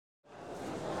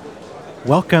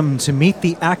Welcome to Meet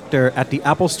the Actor at the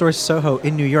Apple Store Soho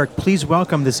in New York. Please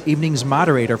welcome this evening's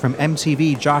moderator from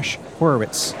MTV, Josh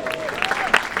Horowitz.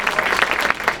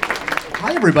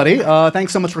 Hi, everybody.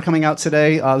 Thanks so much for coming out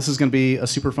today. This is going to be a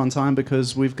super fun time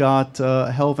because we've got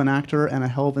a hell of an actor and a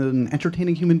hell of an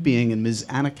entertaining human being in Ms.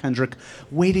 Anna Kendrick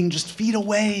waiting just feet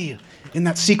away in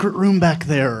that secret room back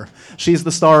there. She's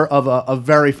the star of a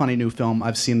very funny new film.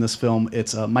 I've seen this film.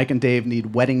 It's Mike and Dave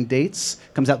Need Wedding Dates.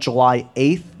 Comes out July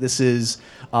 8th. This is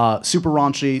super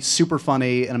raunchy, super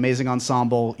funny, an amazing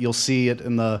ensemble. You'll see it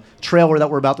in the trailer that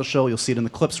we're about to show. You'll see it in the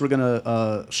clips we're going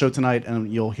to show tonight,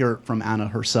 and you'll hear it from Anna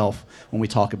herself when we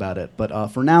talk about it. But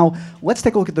for now, let's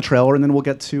take a look at the trailer, and then we'll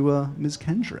get to Ms.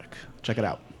 Kendrick. Check it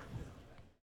out.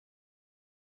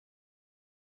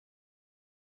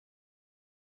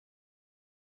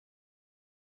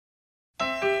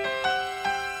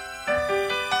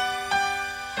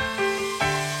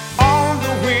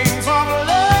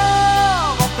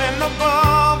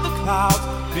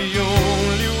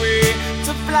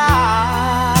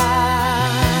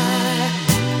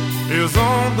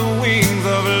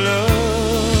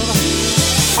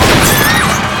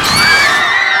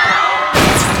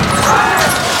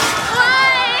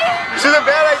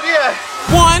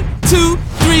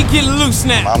 Get loose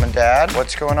now. Mom and Dad,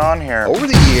 what's going on here? Over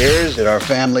the years at our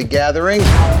family gathering,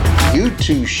 you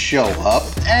two show up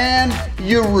and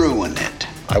you ruin it.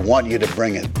 I want you to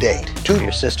bring a date to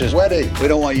your sister's wedding. We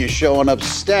don't want you showing up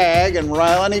stag and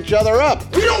riling each other up.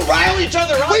 We don't rile each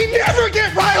other up. We never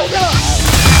get riled up.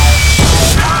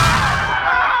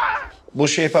 We'll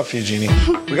shape up for you, Jeannie.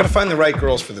 We gotta find the right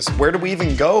girls for this. Where do we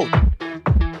even go?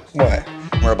 What?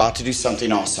 We're about to do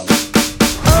something awesome.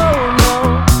 Oh,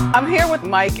 no. I'm here with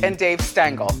Mike and Dave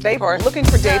Stengel. They are looking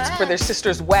for dates for their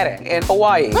sister's wedding in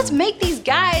Hawaii. Let's make these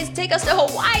guys take us to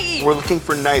Hawaii. We're looking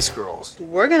for nice girls.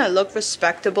 We're gonna look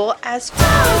respectable as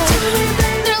fuck.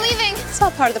 They're leaving. It's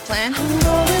all part of the plan.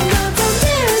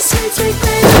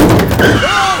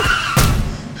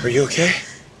 Are you okay?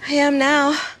 I am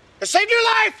now. I saved your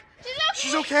life!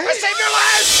 She's okay? I saved your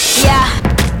life! Yeah.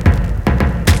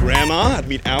 Grandma, I'd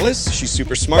meet Alice. She's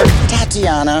super smart.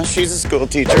 Tatiana, she's a school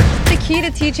teacher. The key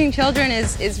to teaching children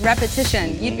is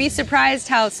repetition. You'd be surprised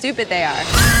how stupid they are.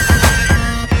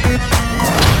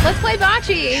 Let's play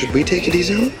bocce. Should we take it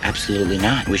easy? Absolutely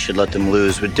not. We should let them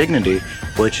lose with dignity,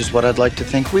 which is what I'd like to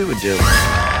think we would do. Don't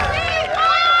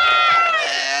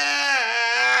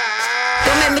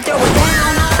make me throw it down.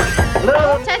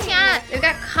 Tatiana, we've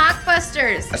got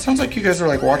cockbusters. That sounds like you guys are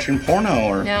like watching porno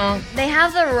or... No. They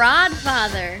have The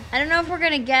Rodfather. I don't know if we're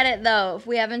gonna get it though, if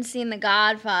we haven't seen The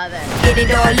Godfather. Get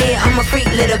it all lit, I'm a freak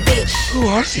little bitch. Who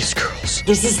are these girls?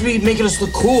 This is me making us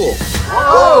look cool.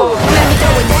 Whoa! Don't make me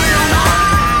throw it down.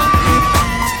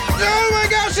 Oh my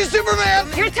gosh, she's Superman!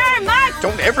 Your turn, Mike.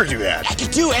 Don't ever do that. I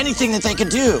could do anything that they could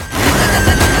do.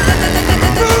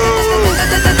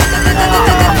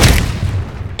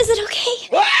 Is it okay?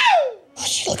 Oh,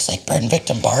 she looks like burn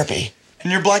victim Barbie.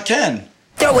 And you're Black Ken.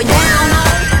 Throw it down.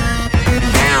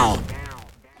 Now.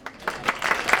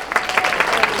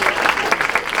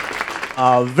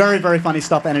 Very, very funny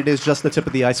stuff, and it is just the tip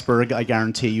of the iceberg, I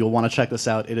guarantee. You'll want to check this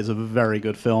out. It is a very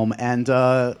good film, and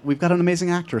we've got an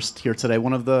amazing actress here today,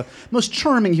 one of the most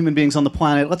charming human beings on the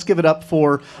planet. Let's give it up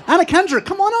for Anna Kendrick.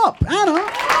 Come on up, Anna.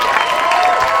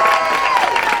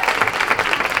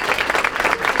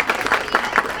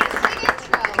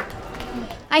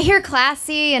 I hear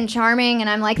classy and charming, and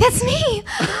I'm like, that's me.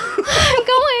 I'm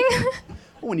going.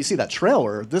 When you see that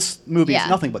trailer, this movie is Yeah.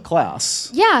 nothing but class.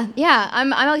 Yeah.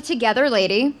 I'm a together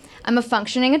lady. I'm a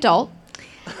functioning adult,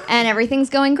 and everything's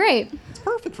going great. It's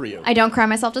perfect for you. I don't cry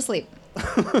myself to sleep.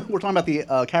 We're talking about the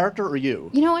character or you?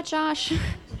 You know what, Josh?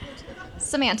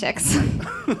 Semantics.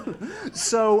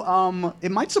 So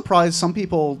it might surprise some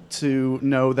people to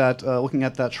know that looking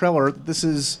at that trailer, this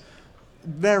is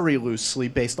very loosely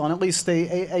based on at least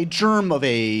a germ of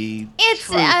a It's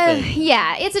true thing.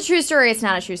 yeah, it's a true story. It's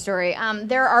not a true story.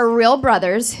 There are real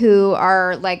brothers who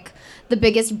are like the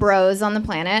biggest bros on the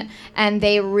planet, and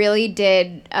they really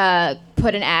did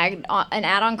put an ad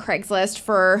on Craigslist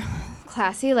for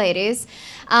classy ladies.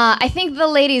 I think the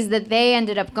ladies that they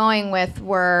ended up going with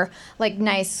were like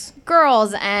nice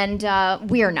girls, and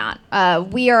we are not.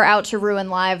 We are out to ruin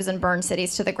lives and burn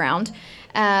cities to the ground.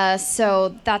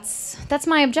 So that's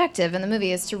my objective in the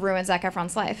movie, is to ruin Zac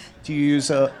Efron's life. Do you use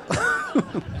a...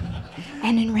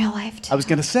 And in real life, too. I was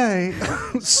going to say,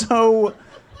 so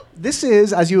this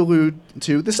is, as you allude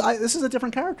to, this is a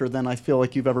different character than I feel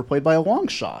like you've ever played by a long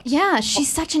shot. Yeah,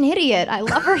 she's such an idiot. I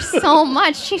love her so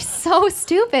much. She's so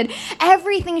stupid.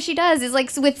 Everything she does is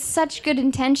like with such good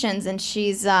intentions, and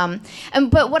she's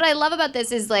but what I love about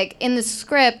this is like in the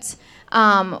script,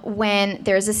 when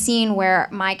there's a scene where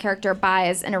my character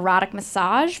buys an erotic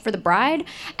massage for the bride,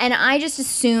 and I just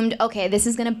assumed, okay, this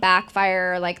is gonna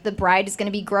backfire, like the bride is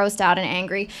gonna be grossed out and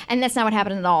angry, and that's not what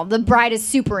happened at all. The bride is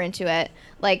super into it.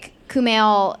 Like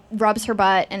Kumail rubs her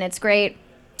butt, and it's great,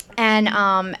 and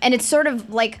it's sort of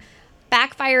like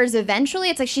backfires eventually.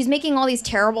 It's like she's making all these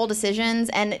terrible decisions,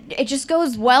 and it just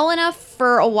goes well enough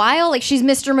for a while. Like she's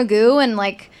Mr. Magoo, and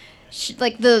like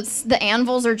the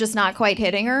anvils are just not quite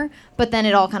hitting her, but then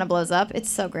it all kind of blows up. It's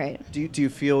so great. Do you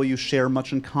feel you share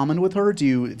much in common with her?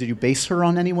 Did you base her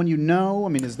on anyone you know? I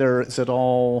mean, is it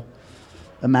all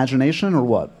imagination or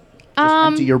what? Just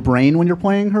empty your brain when you're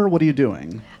playing her? What are you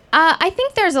doing? I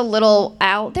think there's a little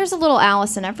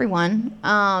Alice in everyone.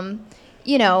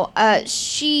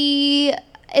 She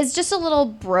is just a little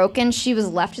broken. She was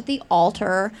left at the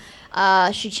altar.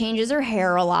 She changes her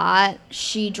hair a lot.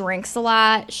 She drinks a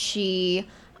lot. She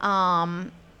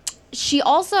also,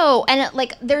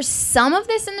 there's some of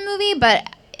this in the movie,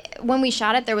 but when we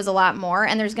shot it, there was a lot more,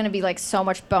 and there's going to be like so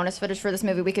much bonus footage for this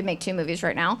movie. We could make 2 movies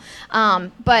right now.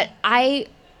 But I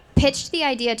pitched the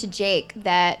idea to Jake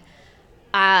that,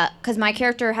 because my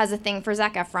character has a thing for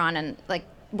Zac Efron, and like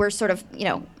we're sort of,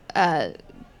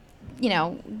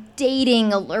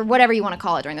 dating or whatever you want to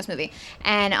call it during this movie.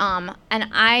 And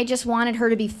I just wanted her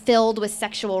to be filled with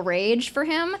sexual rage for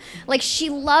him. Like, she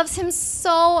loves him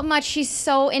so much. She's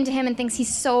so into him and thinks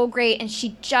he's so great, and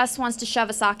she just wants to shove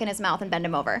a sock in his mouth and bend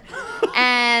him over.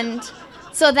 And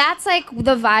so that's like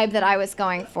the vibe that I was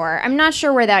going for. I'm not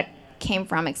sure where that came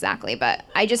from exactly, but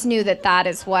I just knew that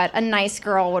is what a nice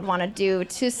girl would want to do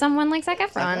to someone like Zac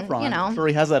Efron. I'm sure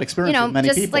he has that experience with many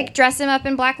people. Just like dress him up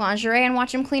in black lingerie and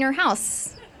watch him clean her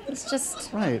house. It's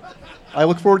just right. I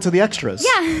look forward to the extras.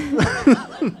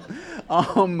 Yeah.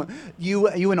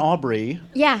 You and Aubrey,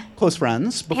 yeah, close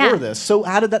friends before this. So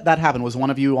how did that happen? Was one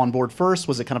of you on board first?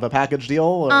 Was it kind of a package deal?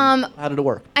 Or how did it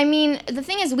work? I mean, the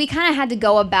thing is, we kind of had to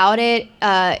go about it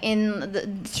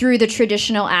through the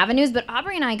traditional avenues. But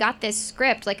Aubrey and I got this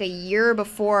script like a year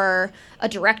before a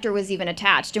director was even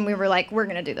attached, and we were like, we're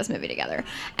gonna do this movie together.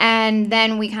 And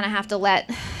then we kind of have to let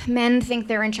men think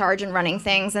they're in charge and running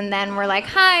things, and then we're like,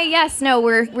 hi, yes, no,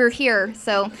 we're here,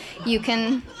 so you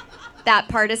can. That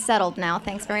part is settled now.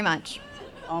 Thanks very much.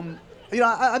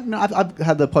 I've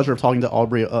had the pleasure of talking to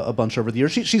Aubrey a bunch over the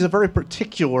years. She's a very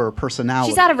particular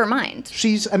personality. She's out of her mind.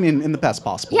 In the best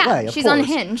possible way. Yeah, she's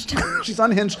unhinged. She's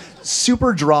unhinged,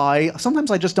 super dry.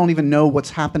 Sometimes I just don't even know what's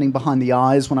happening behind the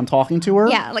eyes when I'm talking to her.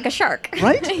 Yeah, like a shark.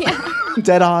 Right? Yeah.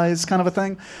 Dead eyes, kind of a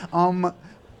thing.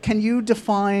 Can you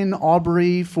define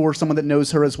Aubrey for someone that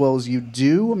knows her as well as you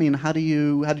do? I mean, how did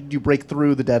you break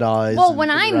through the dead eyes? Well,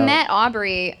 when I met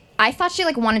Aubrey, I thought she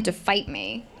wanted to fight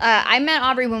me. I met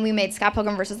Aubrey when we made Scott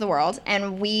Pilgrim vs. the World,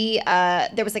 and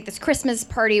there was this Christmas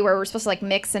party where we were supposed to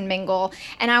mix and mingle,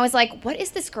 and I was like, what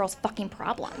is this girl's fucking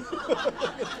problem?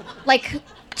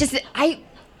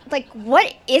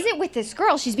 What is it with this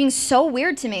girl? She's being so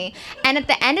weird to me. And at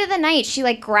the end of the night, she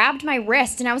grabbed my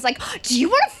wrist, and I was like, do you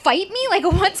want to fight me?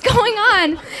 What's going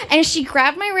on? And she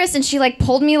grabbed my wrist, and she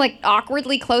pulled me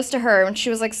awkwardly close to her, and she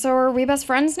was like, so are we best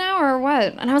friends now or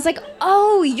what? And I was like,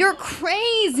 oh, you're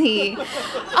crazy.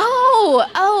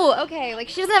 Oh, okay.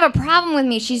 She doesn't have a problem with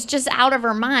me. She's just out of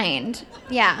her mind.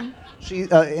 Yeah. She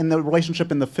in the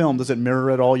relationship in the film, does it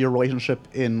mirror at all your relationship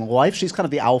in life? She's kind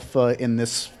of the alpha in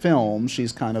this film.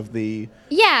 She's kind of the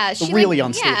really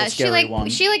unstable, scary one.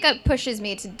 She pushes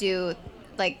me to do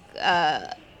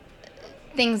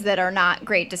things that are not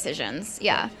great decisions.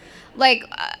 Yeah.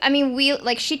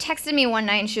 She texted me one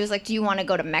night and she was like, do you want to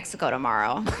go to Mexico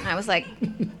tomorrow? And I was like,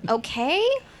 okay.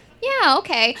 Yeah,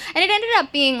 okay. And it ended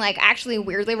up being actually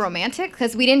weirdly romantic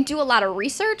because we didn't do a lot of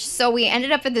research. So we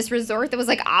ended up at this resort that was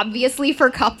obviously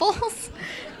for couples.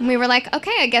 And we were like,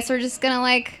 okay, I guess we're just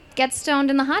going to get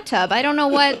stoned in the hot tub. I don't know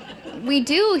what we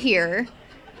do here.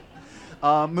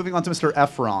 Moving on to Mr.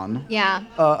 Efron. Yeah.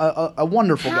 A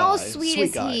wonderful guy. How sweet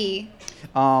is guy. he?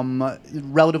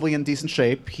 Relatively in decent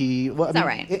shape. All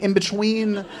right. In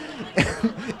between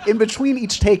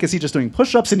each take, is he just doing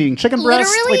push-ups and eating chicken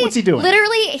breast? What's he doing?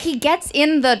 Literally, he gets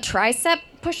in the tricep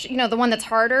push. The one that's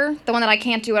harder, the one that I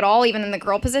can't do at all, even in the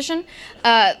girl position.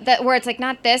 Where it's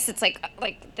not this, it's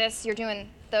like this. You're doing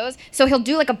those. So he'll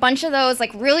do a bunch of those,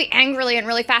 really angrily and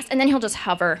really fast, and then he'll just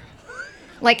hover,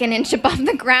 an inch above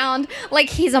the ground, like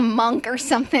he's a monk or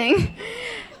something.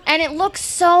 And it looks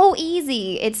so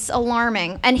easy. It's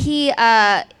alarming. And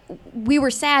we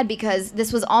were sad because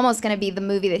this was almost going to be the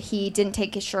movie that he didn't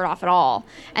take his shirt off at all.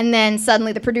 And then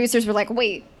suddenly the producers were like,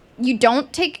 wait, you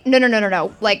don't take, no.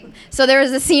 So there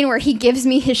was a scene where he gives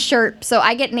me his shirt. So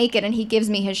I get naked and he gives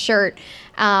me his shirt,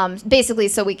 basically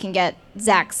so we can get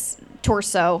Zach's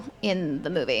torso in the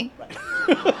movie.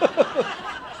 You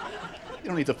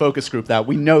don't need to focus group that.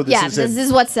 We know this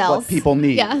is what sells. What people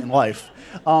need Yeah. in life.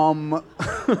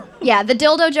 Yeah, the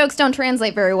dildo jokes don't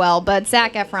translate very well, but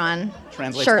Zac Efron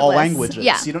Translates shirtless. all languages.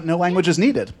 Yeah. You don't know languages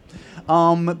needed.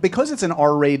 Because it's an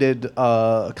R-rated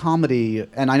comedy,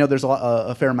 and I know there's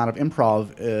a fair amount of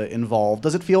improv involved,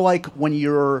 does it feel like when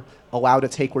you're allowed a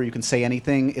take where you can say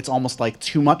anything, it's almost like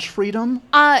too much freedom?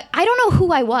 I don't know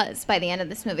who I was by the end of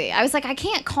this movie. I was like, I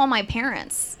can't call my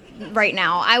parents right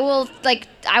now. I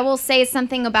will say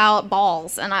something about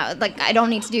balls, and I don't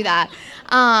need to do that.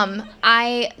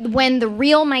 When the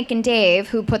real Mike and Dave,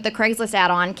 who put the Craigslist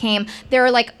ad on, came, they're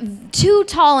like too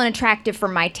tall and attractive for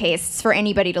my tastes for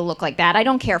anybody to look like that. I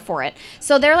don't care for it.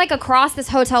 So they're like across this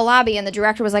hotel lobby, and the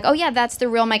director was like, oh yeah, that's the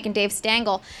real Mike and Dave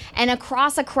Stangl. And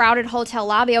across a crowded hotel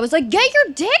lobby, I was like, get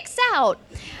your dicks out.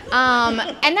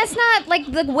 And that's not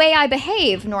like the way I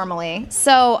behave normally.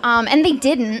 So, and they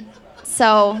didn't.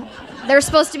 So they're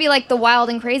supposed to be like the wild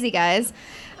and crazy guys.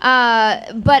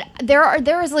 But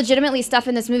there is legitimately stuff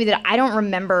in this movie that I don't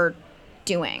remember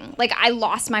doing. Like, I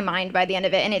lost my mind by the end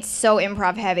of it, and it's so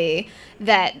improv heavy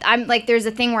that I'm like, there's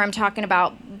a thing where I'm talking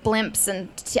about blimps, and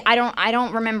I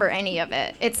don't remember any of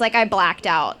it. It's like I blacked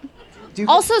out.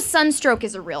 Also, sunstroke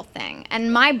is a real thing,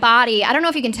 and my body, I don't know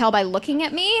if you can tell by looking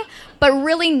at me, but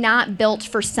really not built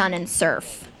for sun and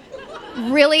surf.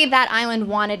 Really, that island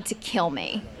wanted to kill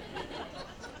me.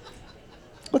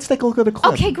 Let's take a look at the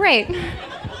clip. Okay, great.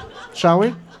 Shall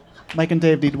we? Mike and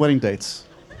Dave need wedding dates.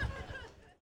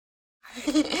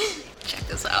 Check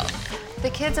this out. The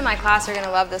kids in my class are gonna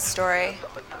love this story.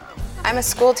 I'm a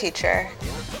school teacher.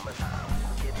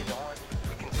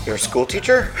 You're a school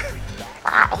teacher?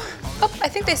 Wow. Oh, I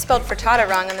think they spelled frittata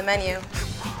wrong on the menu.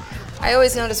 I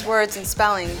always notice words and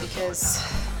spelling because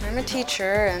I'm a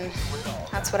teacher and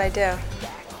that's what I do.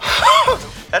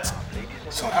 That's...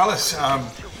 So, Alice,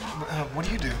 what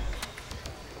do you do?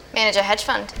 Manage a hedge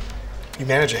fund. You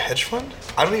manage a hedge fund?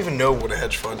 I don't even know what a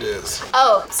hedge fund is.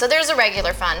 Oh, so there's a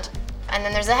regular fund, and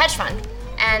then there's a hedge fund.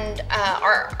 And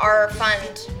our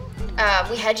fund,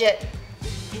 we hedge it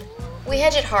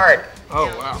hard. Oh,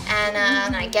 wow.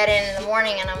 And I get in the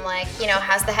morning and I'm like,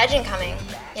 how's the hedging coming?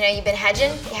 You've been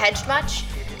hedging? You hedged much?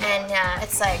 And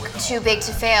it's like too big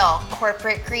to fail,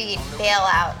 corporate greed,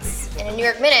 bailouts. In a New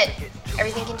York Minute,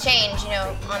 everything can change,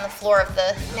 on the floor of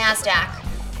the NASDAQ,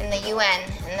 in the UN,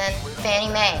 and then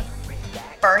Fannie Mae,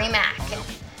 Bernie Mac, and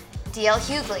D.L.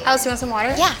 Hughley. Alice, you want some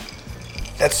water? Yeah.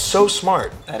 That's so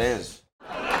smart. That is.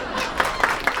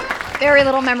 Very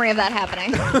little memory of that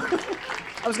happening.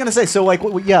 I was gonna say, so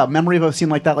memory of a scene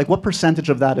like that. Like, what percentage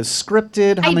of that is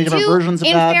scripted? How many different versions of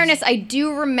that? In fairness, I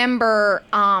do remember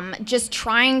just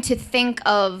trying to think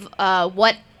of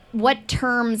what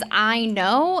terms I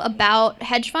know about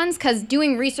hedge funds, because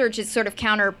doing research is sort of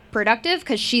counterproductive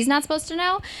because she's not supposed to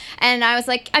know. And I was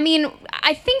like,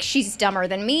 I think she's dumber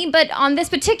than me, but on this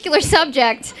particular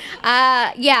subject,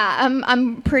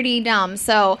 I'm pretty dumb.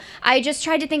 So I just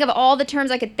tried to think of all the terms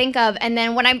I could think of, and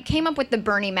then when I came up with the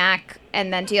Bernie Mac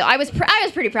and then deal, I was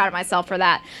pretty proud of myself for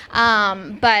that.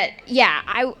 But yeah,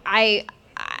 I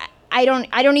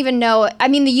don't even know.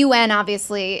 The UN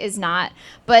obviously is not,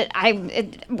 but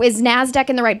is NASDAQ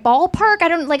in the right ballpark?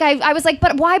 I was like,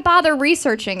 but why bother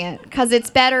researching it? Because it's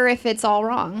better if it's all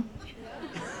wrong.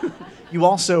 You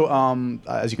also,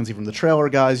 as you can see from the trailer,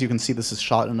 guys, you can see this is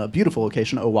shot in a beautiful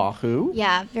location, Oahu.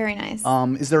 Yeah, very nice.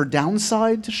 Is there a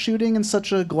downside to shooting in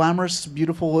such a glamorous,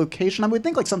 beautiful location? I would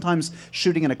think sometimes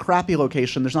shooting in a crappy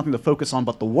location, there's nothing to focus on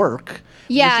but the work.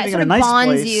 Yeah, it sort of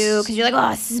bonds you because you're like,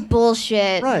 oh, this is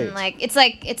bullshit. Right. And it's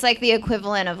like the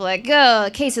equivalent of a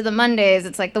case of the Mondays.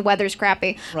 It's like the weather's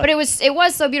crappy. Right. But it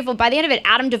was so beautiful. By the end of it,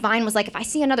 Adam Devine was like, if I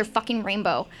see another fucking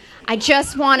rainbow, I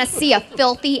just want to see a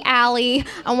filthy alley.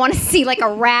 I want to see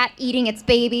a rat eating its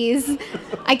babies.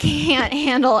 I can't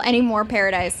handle any more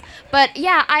paradise. But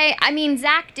yeah,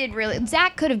 Zac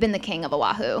could have been the king of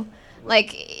Oahu.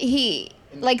 The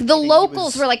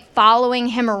locals were following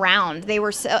him around. He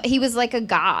was like a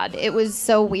god. It was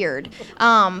so weird.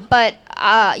 But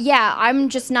I'm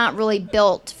just not really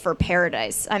built for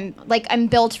paradise. I'm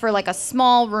built for a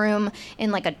small room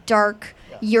in a dark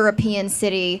European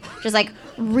city, just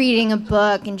reading a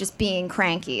book and just being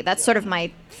cranky. That's sort of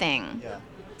my thing. Yeah.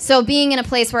 So being in a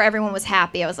place where everyone was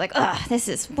happy, I was like, ugh,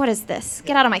 what is this?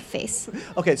 Get out of my face.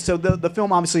 Okay, so the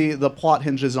film, obviously, the plot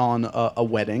hinges on a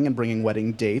wedding and bringing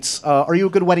wedding dates. Are you a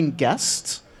good wedding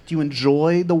guest? Do you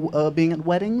enjoy being at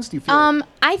weddings? Do you feel?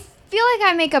 I feel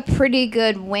like I make a pretty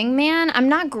good wingman. I'm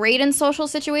not great in social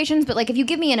situations, but like if you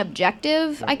give me an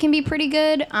objective, I can be pretty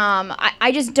good.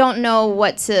 I just don't know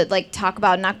what to like talk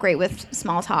about. Not great with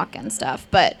small talk and stuff.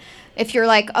 But if you're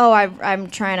like, oh, I'm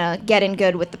trying to get in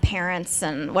good with the parents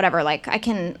and whatever, like I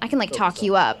can like talk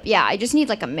you up. Yeah, I just need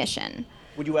like a mission.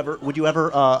 Would you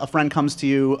ever, a friend comes to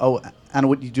you, oh, Anna,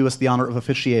 would you do us the honor of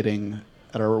officiating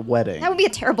at our wedding? That would be a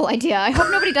terrible idea. I hope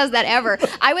nobody does that ever.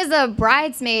 I was a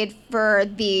bridesmaid for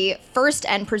the first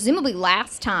and presumably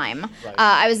last time. Right.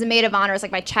 I was the maid of honor. It was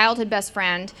like my childhood best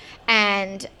friend.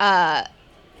 And I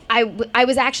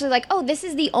was actually like, oh, this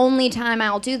is the only time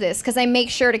I'll do this because I make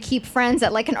sure to keep friends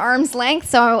at like an arm's length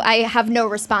so I have no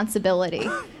responsibility.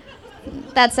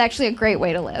 That's actually a great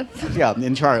way to live. Yeah, the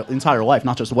entire life,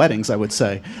 not just weddings, I would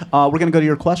say. We're going to go to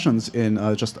your questions in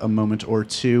just a moment or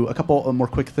two. A couple of more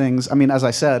quick things. I mean, as I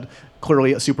said,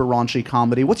 clearly a super raunchy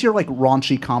comedy. What's your like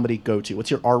raunchy comedy go-to? What's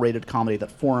your R-rated comedy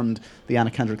that formed the Anna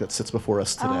Kendrick that sits before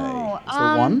us today? Is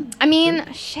there one? I mean,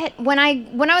 shit. When I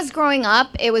was growing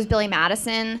up, it was Billy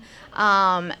Madison,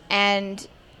 and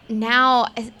now,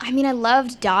 I mean, I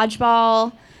loved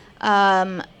Dodgeball.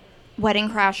 Wedding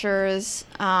Crashers.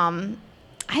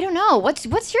 I don't know.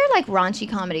 What's your like raunchy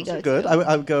comedy go-to? Good.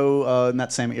 I would go in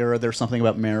that same era. There's Something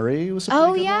About Mary. Was a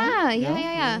pretty good one.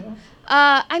 Yeah.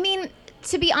 I mean,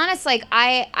 to be honest, like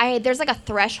I there's like a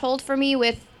threshold for me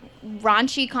with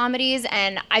raunchy comedies,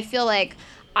 and I feel like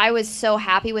I was so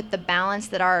happy with the balance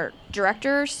that our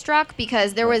director struck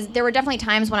because there were definitely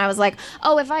times when I was like,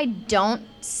 oh, if I don't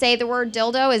say the word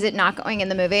dildo, is it not going in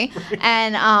the movie?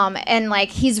 And like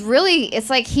he's really, it's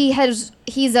like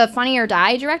he's a Funny or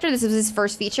Die director. This was his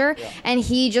first feature, and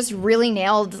he just really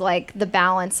nailed like the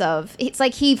balance of. It's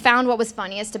like he found what was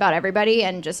funniest about everybody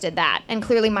and just did that. And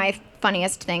clearly my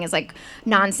funniest thing is like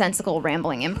nonsensical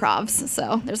rambling improvs.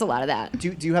 So there's a lot of that.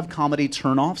 Do you have comedy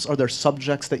turnoffs? Are there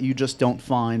subjects that you just don't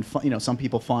find? Some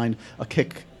people find a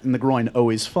kick in the groin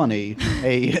always funny,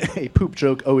 a poop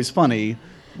joke always funny.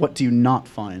 What do you not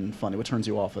find funny? What turns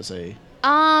you off as a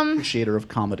appreciator of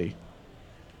comedy?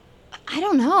 I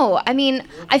don't know. I mean,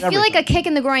 I feel like a kick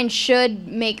in the groin should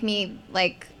make me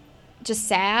like just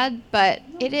sad, but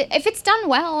if it's done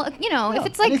well, if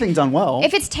it's like anything done well,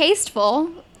 if it's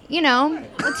tasteful, a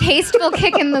tasteful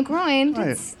kick in the groin,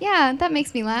 right. That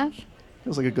makes me laugh.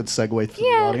 Feels like a good segue to the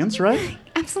audience, right?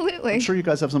 Absolutely. I'm sure you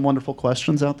guys have some wonderful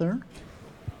questions out there.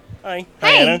 Hi.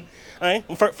 Hey. Anna. Hi.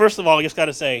 First of all, I just got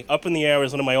to say, Up in the Air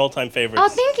is one of my all-time favorites. Oh,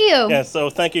 thank you. Yeah,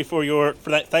 so thank you for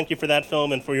that. Thank you for that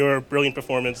film and for your brilliant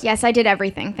performance. Yes, I did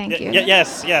everything. Thank you.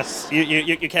 Yes.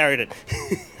 You carried it.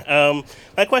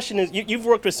 My question is, you've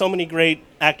worked with so many great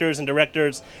actors and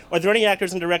directors. Are there any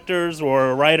actors and directors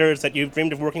or writers that you've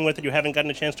dreamed of working with that you haven't gotten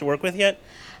a chance to work with yet?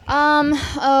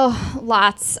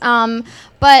 Lots.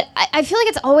 But I feel like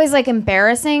it's always like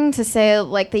embarrassing to say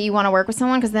like that you want to work with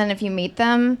someone because then if you meet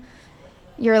them,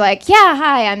 you're like, yeah,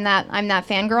 hi, I'm that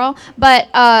fangirl. But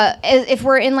if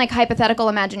we're in like hypothetical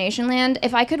imagination land,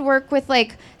 if I could work with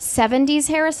like 70s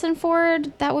Harrison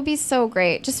Ford, that would be so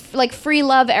great. Just like free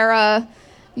love era,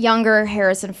 younger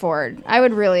Harrison Ford.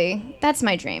 That's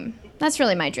my dream. That's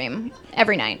really my dream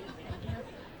every night.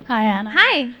 Hi, Anna.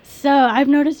 Hi. So I've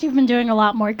noticed you've been doing a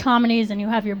lot more comedies and you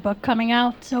have your book coming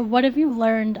out. So what have you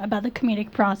learned about the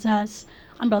comedic process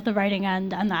on both the writing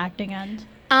end and the acting end?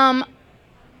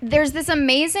 There's this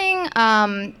amazing,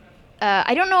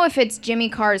 I don't know if it's Jimmy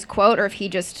Carr's quote or if he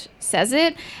just says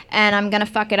it, and I'm going to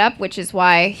fuck it up, which is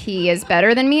why he is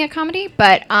better than me at comedy,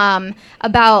 but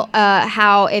about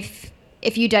how if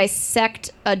you dissect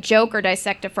a joke or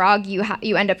dissect a frog, you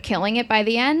end up killing it by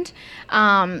the end.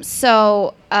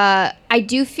 So I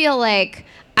do feel like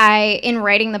in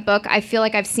writing the book, I feel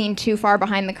like I've seen too far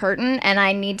behind the curtain, and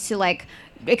I need to like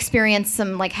experience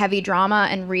some like heavy drama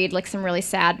and read like some really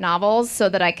sad novels so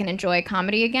that I can enjoy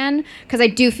comedy again, because I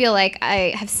do feel like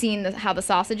I have seen how the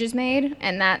sausage is made,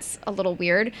 and that's a little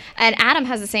weird. And Adam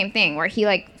has the same thing where he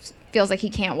like feels like he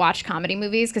can't watch comedy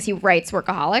movies because he writes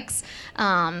Workaholics.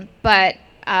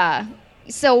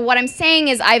 So what I'm saying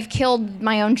is I've killed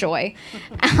my own joy.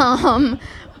 But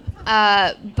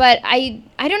I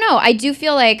don't know. I do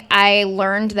feel like I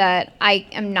learned that I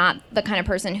am not the kind of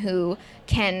person who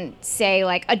can say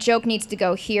like a joke needs to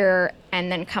go here and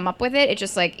then come up with it. It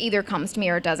just like either comes to me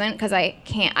or it doesn't, because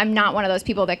I'm not one of those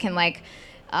people that can like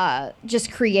just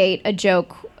create a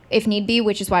joke if need be,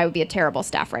 which is why I would be a terrible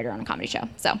staff writer on a comedy show.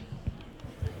 So.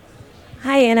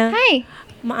 Hi, Anna. Hi.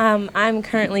 I'm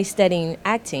currently studying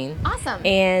acting. Awesome.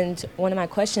 And one of my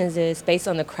questions is, based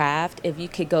on the craft, if you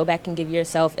could go back and give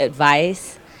yourself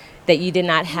advice that you did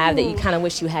not have that you kind of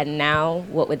wish you had now,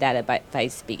 what would that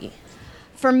advice be?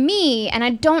 for me, and I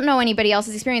don't know anybody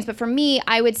else's experience, but for me,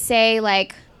 I would say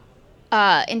like,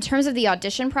 in terms of the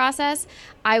audition process,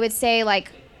 I would say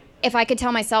like, if I could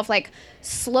tell myself like,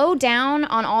 slow down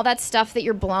on all that stuff that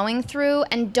you're blowing through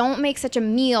and don't make such a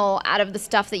meal out of the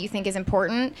stuff that you think is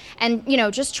important. And, you know,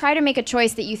 just try to make a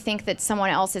choice that you think that someone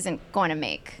else isn't going to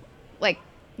make. Like,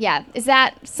 yeah, is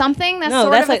that something that's No,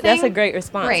 sort that's of a like that's thing? a great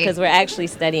response Great. because we're actually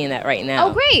studying that right now.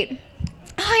 Oh, great.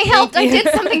 I helped. I did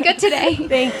something good today.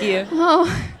 Thank you.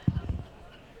 Oh.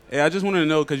 Yeah, I just wanted to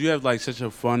know because you have like such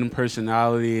a fun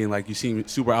personality and like you seem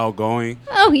super outgoing.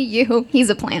 Oh, he's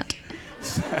a plant.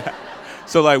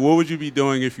 So like, what would you be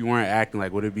doing if you weren't acting?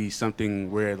 Like, would it be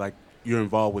something where like you're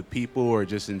involved with people or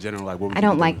just in general? Like, what would I you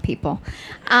don't be like doing? people.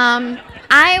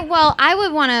 I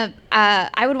would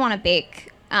want to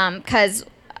bake because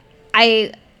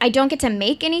I don't get to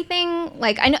make anything.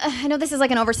 Like I know this is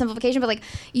like an oversimplification, but like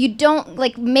you don't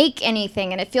like make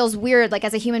anything, and it feels weird. Like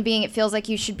as a human being, it feels like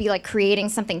you should be like creating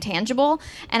something tangible.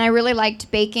 And I really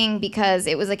liked baking because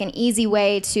it was like an easy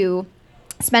way to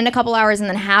spend a couple hours and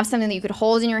then have something that you could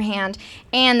hold in your hand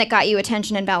and that got you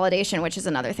attention and validation, which is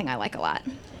another thing I like a lot.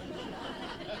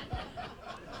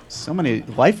 So many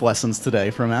life lessons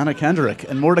today from Anna Kendrick,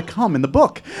 and more to come in the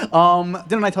book.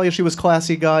 Didn't I tell you she was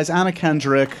classy, guys? Anna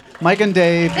Kendrick, Mike and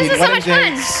Dave, This need is so wedding much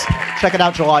fun. dates. Check it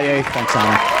out July 8th. Thanks,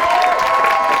 Anna.